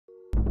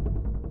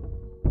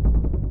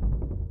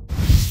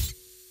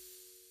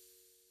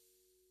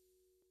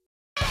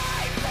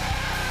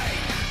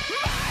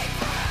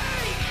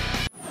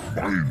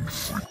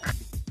Mindfreak.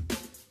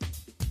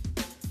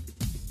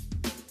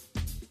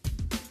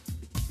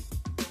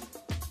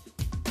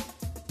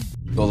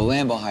 Well, the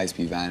Lambo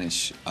high-speed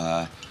vanish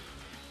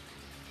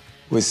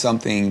was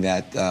something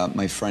that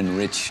my friend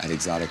Rich at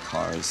Exotic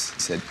Cars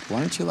said, why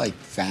don't you like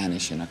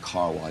vanish in a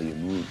car while you're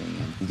moving?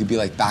 And you could be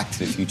like Back to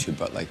the Future,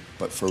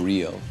 but for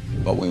real.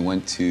 But when we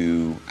went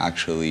to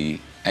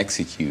actually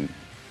execute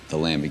the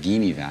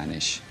Lamborghini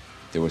vanish,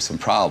 there were some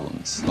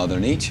problems. Mother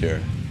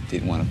Nature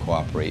didn't want to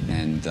cooperate,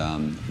 and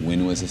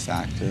wind was a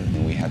factor,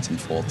 and we had some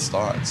false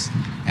starts.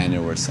 And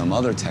there were some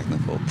other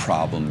technical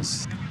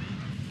problems.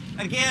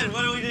 Again,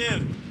 what do we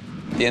do?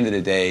 At the end of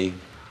the day,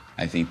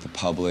 I think the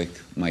public,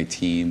 my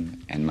team,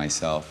 and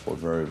myself were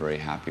very, very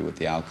happy with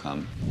the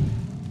outcome.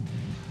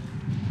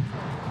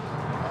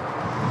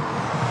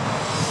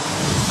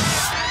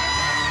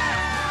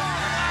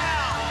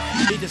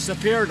 He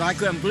disappeared. I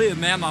couldn't believe it,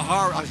 man. My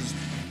heart.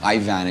 I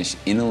vanished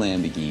in a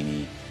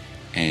Lamborghini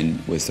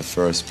and was the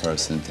first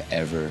person to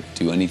ever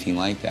do anything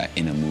like that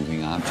in a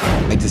moving object.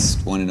 I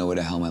just want to know where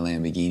the hell my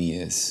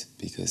Lamborghini is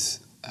because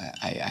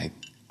I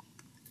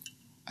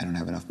don't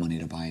have enough money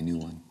to buy a new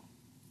one.